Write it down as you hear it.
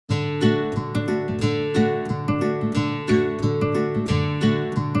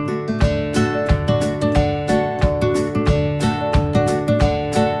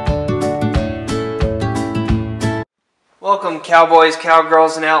Welcome, cowboys,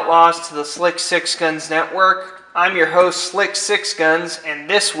 cowgirls, and outlaws to the Slick Six Guns Network. I'm your host, Slick Six Guns, and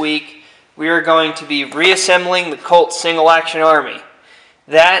this week we are going to be reassembling the Colt Single Action Army.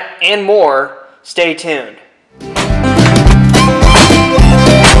 That and more, stay tuned.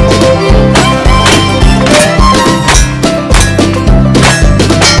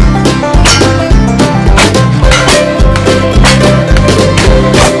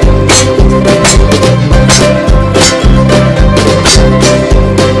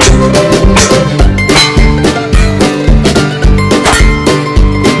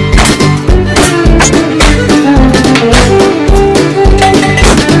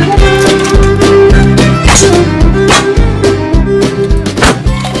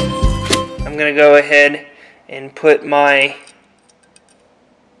 Go ahead and put my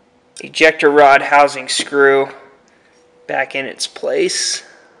ejector rod housing screw back in its place.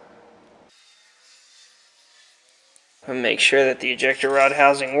 And make sure that the ejector rod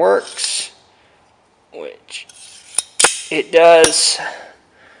housing works, which it does.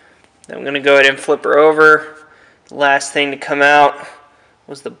 Then I'm going to go ahead and flip her over. The last thing to come out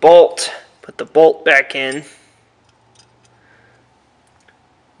was the bolt. Put the bolt back in.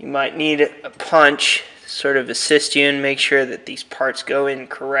 You might need a punch to sort of assist you and make sure that these parts go in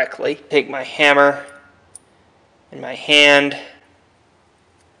correctly. Take my hammer and my hand,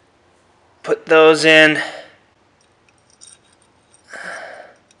 put those in.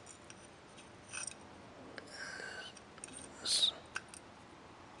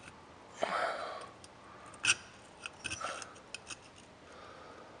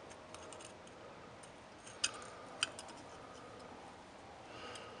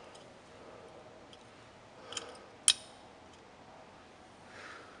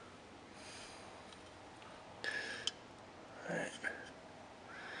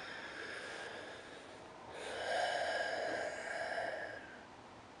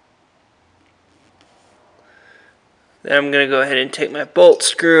 Then I'm going to go ahead and take my bolt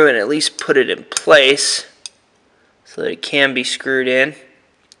screw and at least put it in place so that it can be screwed in.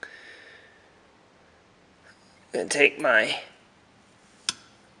 I'm going to take my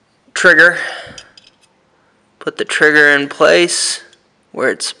trigger, put the trigger in place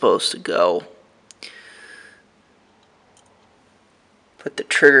where it's supposed to go. Put the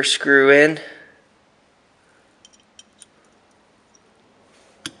trigger screw in.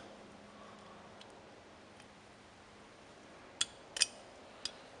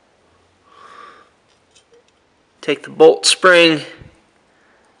 Take the bolt spring,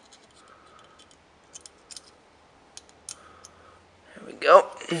 there we go.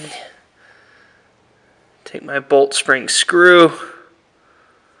 Take my bolt spring screw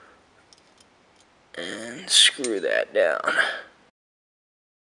and screw that down.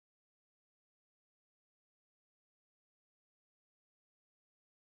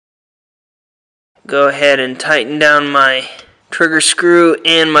 Go ahead and tighten down my trigger screw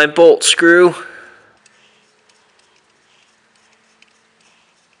and my bolt screw.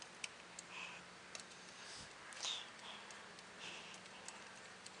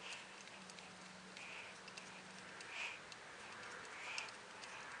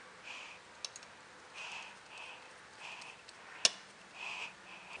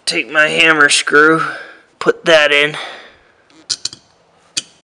 Take my hammer screw, put that in.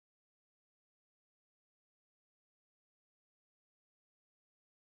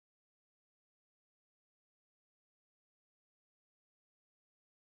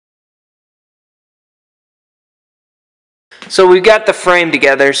 So we've got the frame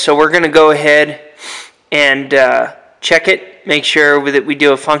together, so we're going to go ahead and check it, make sure that we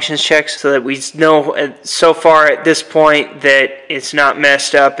do a functions check so that we know so far at this point that it's not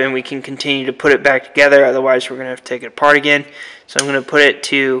messed up and we can continue to put it back together. Otherwise we're going to have to take it apart again. So I'm going to put it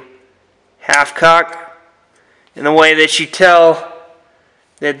to half cock. And the way that you tell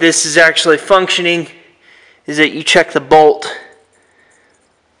that this is actually functioning is that you check the bolt.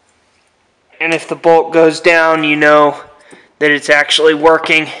 And if the bolt goes down, you know that it's actually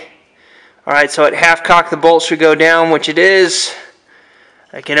working. Alright, so at half cock the bolt should go down, which it is.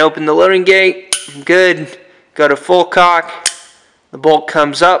 I can open the loading gate. I'm good. Go to full cock. The bolt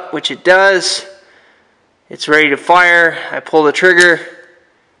comes up, which it does. It's ready to fire. I pull the trigger.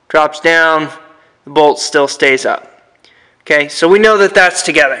 Drops down. The bolt still stays up. Okay, so we know that that's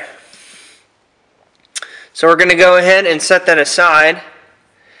together. So we're going to go ahead and set that aside.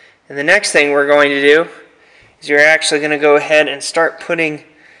 And the next thing we're going to do is you're actually going to go ahead and start putting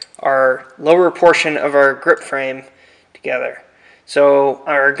our lower portion of our grip frame together. So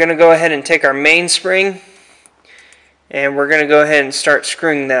we're going to go ahead and take our mainspring and we're going to go ahead and start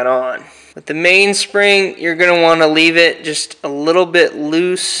screwing that on. With the mainspring, you're going to want to leave it just a little bit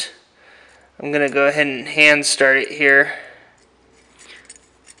loose. I'm going to go ahead and hand start it here.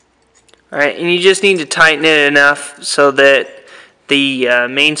 Alright, and you just need to tighten it enough so that the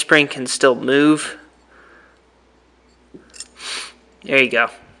mainspring can still move. There you go.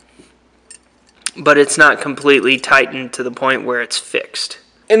 But it's not completely tightened to the point where it's fixed.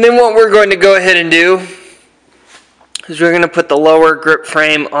 And then what we're going to go ahead and do is we're going to put the lower grip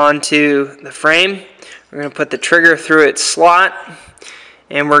frame onto the frame. We're going to put the trigger through its slot,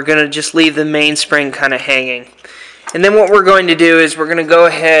 and we're going to just leave the mainspring kind of hanging. And then what we're going to do is we're going to go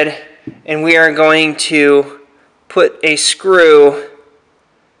ahead and we are going to put a screw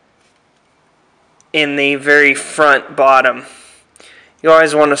in the very front bottom. You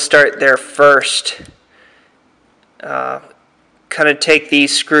always want to start there first. Kind of take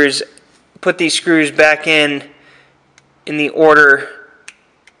these screws, put these screws back in the order,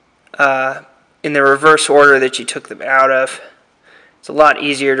 in the reverse order that you took them out of. It's a lot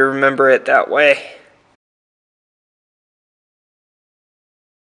easier to remember it that way.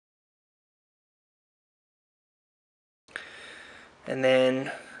 And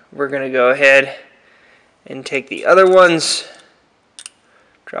then we're going to go ahead and take the other ones,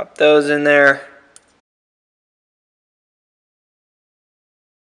 drop those in there.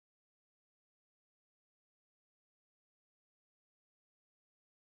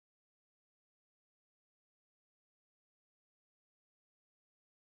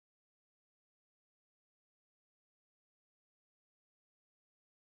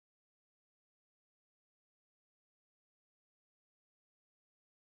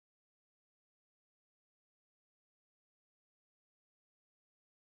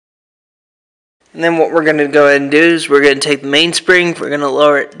 And then what we're going to go ahead and do is we're going to take the mainspring, we're going to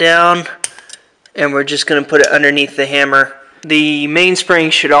lower it down, and we're just going to put it underneath the hammer. The mainspring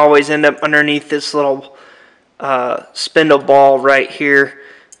should always end up underneath this little spindle ball right here.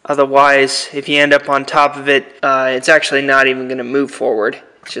 Otherwise, if you end up on top of it, it's actually not even going to move forward.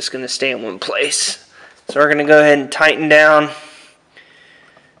 It's just going to stay in one place. So we're going to go ahead and tighten down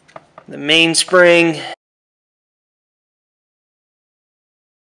the mainspring.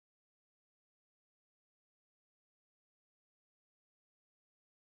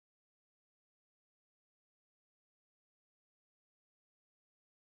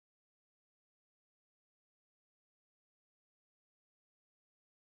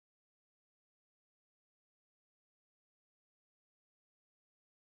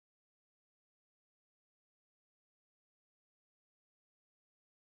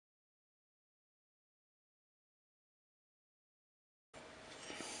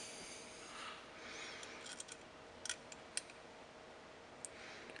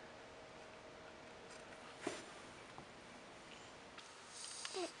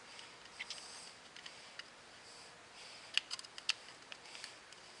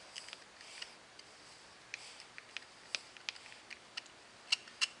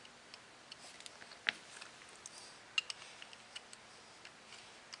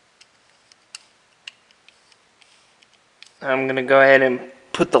 I'm going to go ahead and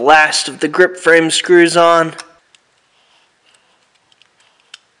put the last of the grip frame screws on.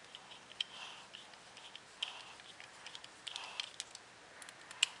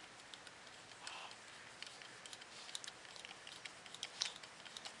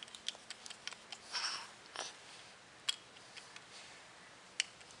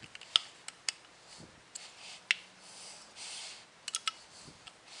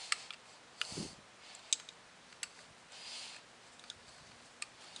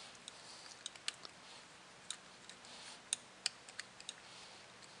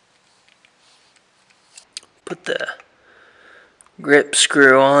 Put the grip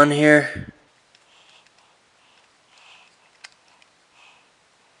screw on here.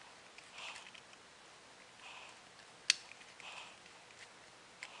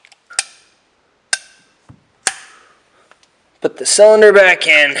 Put the cylinder back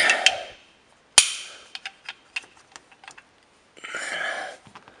in.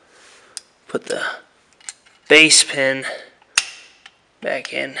 Put the base pin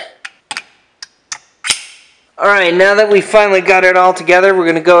back in. Alright, now that we finally got it all together, we're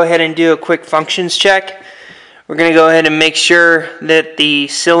going to go ahead and do a quick functions check. We're going to go ahead and make sure that the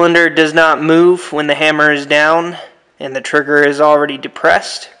cylinder does not move when the hammer is down and the trigger is already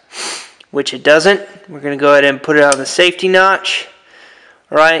depressed, which it doesn't. We're going to go ahead and put it on the safety notch.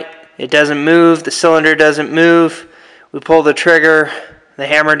 Alright, it doesn't move, the cylinder doesn't move. We pull the trigger, the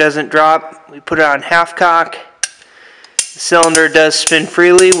hammer doesn't drop. We put it on half cock. The cylinder does spin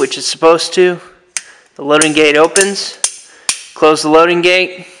freely, which it's supposed to. The loading gate opens. Close the loading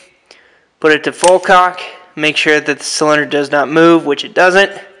gate. Put it to full cock. Make sure that the cylinder does not move, which it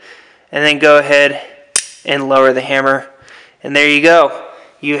doesn't. And then go ahead and lower the hammer. And there you go.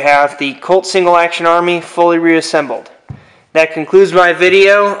 You have the Colt Single Action Army fully reassembled. That concludes my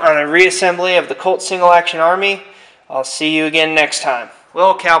video on a reassembly of the Colt Single Action Army. I'll see you again next time.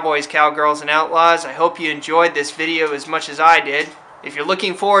 Well, cowboys, cowgirls, and outlaws, I hope you enjoyed this video as much as I did. If you're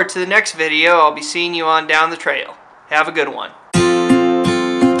looking forward to the next video, I'll be seeing you on down the trail. Have a good one.